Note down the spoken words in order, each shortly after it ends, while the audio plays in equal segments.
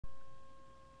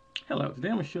Hello, today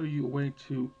I'm going to show you a way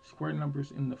to square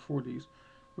numbers in the 40s,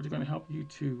 which is going to help you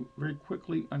to very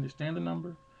quickly understand the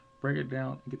number, break it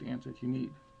down, and get the answer that you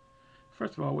need.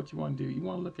 First of all, what you want to do, you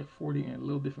want to look at 40 in a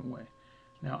little different way.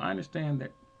 Now, I understand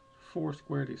that 4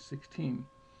 squared is 16,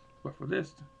 but for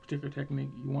this particular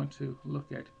technique, you want to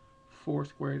look at 4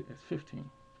 squared as 15,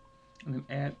 and then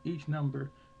add each number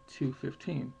to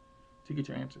 15 to get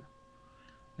your answer.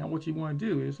 Now, what you want to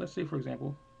do is, let's say, for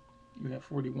example, you have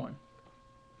 41.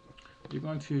 You're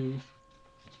going to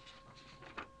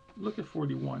look at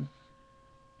 41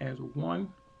 as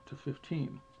 1 to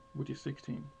 15, which is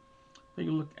 16. Then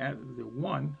you look at the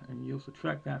 1 and you'll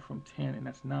subtract that from 10, and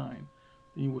that's 9.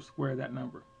 Then you will square that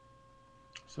number.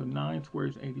 So 9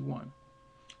 squared is 81.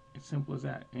 It's simple as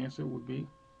that. Answer would be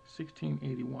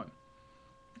 1681.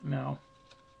 Now,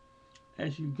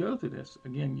 as you go through this,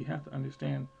 again, you have to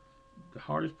understand the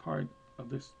hardest part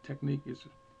of this technique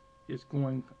is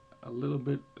going a little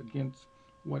bit against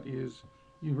what is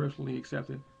universally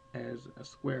accepted as a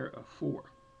square of 4.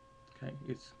 Okay,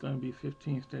 it's going to be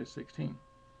 15 instead of 16.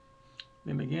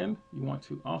 Then again, you want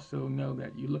to also know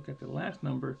that you look at the last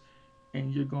number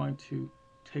and you're going to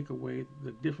take away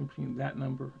the difference between that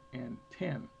number and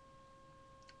 10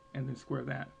 and then square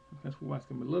that. That's why it's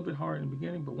going to be a little bit hard in the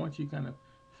beginning, but once you kind of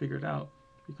figure it out,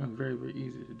 it becomes very, very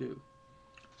easy to do.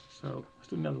 So let's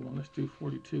do another one. Let's do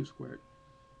 42 squared.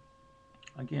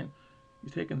 Again,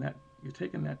 you're taking that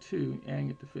 2 and adding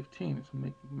it to 15.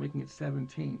 It's making it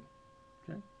 17.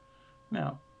 Okay.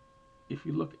 Now, if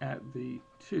you look at the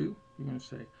 2, you're going to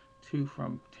say 2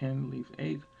 from 10 leaves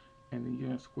 8, and then you're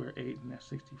going to square 8, and that's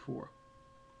 64.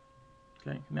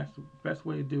 Okay, and that's the best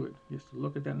way to do it, is to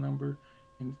look at that number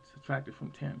and subtract it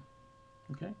from 10.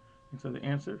 Okay, and so the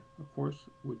answer, of course,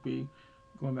 would be,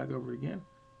 going back over it again,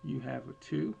 you have a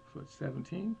 2, so it's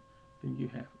 17. Then you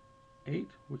have 8,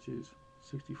 which is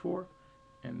 64,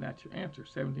 and that's your answer,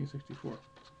 1764.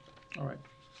 All right,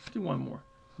 let's do one more.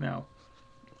 Now,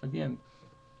 again,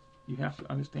 you have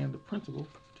to understand the principle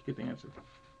to get the answer.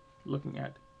 Looking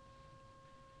at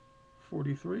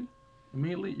 43,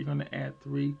 immediately you're going to add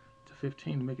 3 to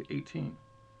 15 to make it 18.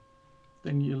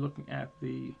 Then you're looking at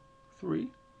the 3,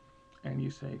 and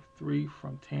you say 3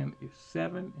 from 10 is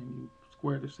 7, and you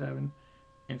square the 7, and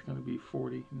it's going to be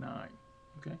 49.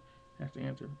 Okay, that's the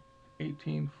answer,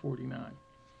 1849.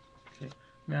 Okay,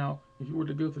 now if you were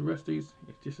to go through the rest of these,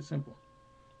 it's just as simple,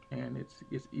 and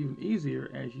it's even easier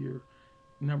as your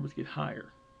numbers get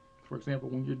higher. For example,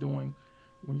 when you're doing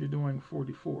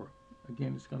 44,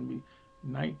 again, it's going to be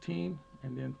 19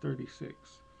 and then 36.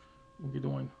 When you're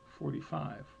doing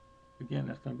 45, again,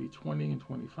 that's going to be 20 and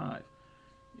 25.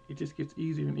 It just gets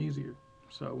easier and easier.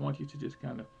 So I want you to just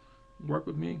kind of work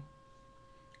with me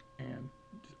and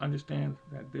just understand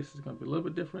that this is going to be a little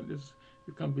bit different. This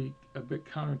is going to be a bit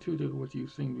counterintuitive to what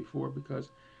you've seen before, because,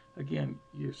 again,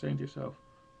 you're saying to yourself,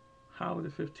 how is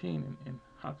it 15 and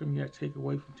how come you got to take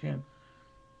away from 10?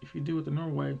 If you do it the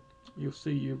normal way, you'll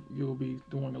see you'll be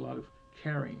doing a lot of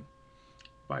carrying.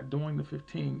 By doing the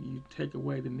 15, you take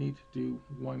away the need to do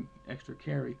one extra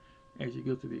carry as you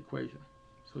go through the equation.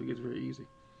 So it gets very easy.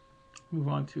 Move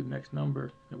on to the next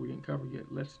number that we didn't cover yet.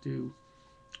 Let's do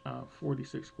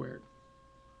 46 squared.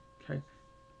 Okay.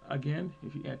 Again,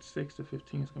 if you add 6 to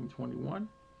 15, it's going to be 21.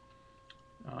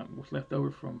 What's left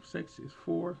over from 6 is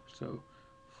 4, so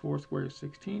 4 squared is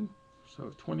 16, so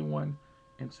it's 21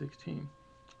 and 16.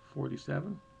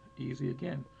 47, easy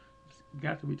again. It's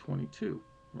got to be 22,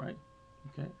 right?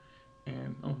 Okay,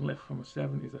 and only left from a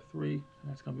 7 is a 3, and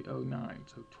that's going to be 09,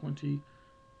 so 20,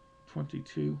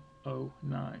 22,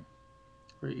 09.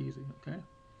 Very easy, okay?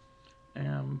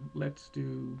 And let's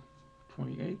do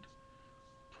 28.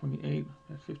 28,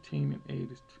 that's 15, and 8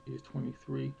 is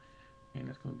 23, and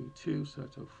that's going to be 2, so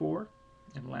it's a 4.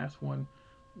 And the last one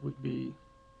would be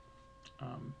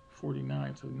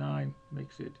 49, so 9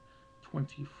 makes it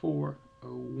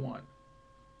 2401.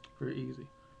 Very easy.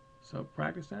 So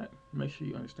practice that, make sure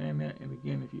you understand that, and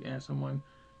again, if you ask someone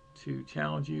to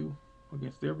challenge you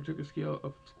against their particular skill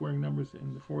of squaring numbers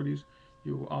in the 40s,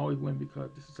 you will always win,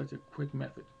 because this is such a quick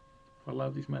method. I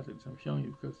love these methods I'm showing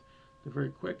you because they're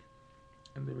very quick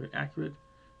and they're very accurate,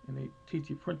 and they teach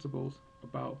you principles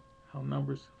about how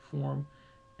numbers form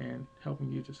and helping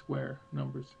you to square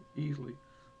numbers easily.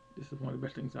 This is one of the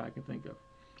best things I can think of.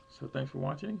 So thanks for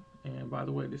watching, and by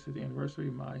the way, this is the anniversary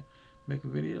of my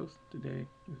making videos. Today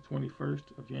is the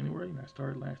 21st of January, and I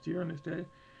started last year on this day.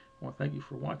 I want to thank you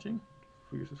for watching,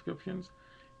 for your subscriptions,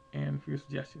 and for your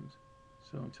suggestions.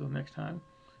 So until next time,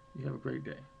 you have a great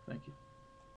day. Thank you.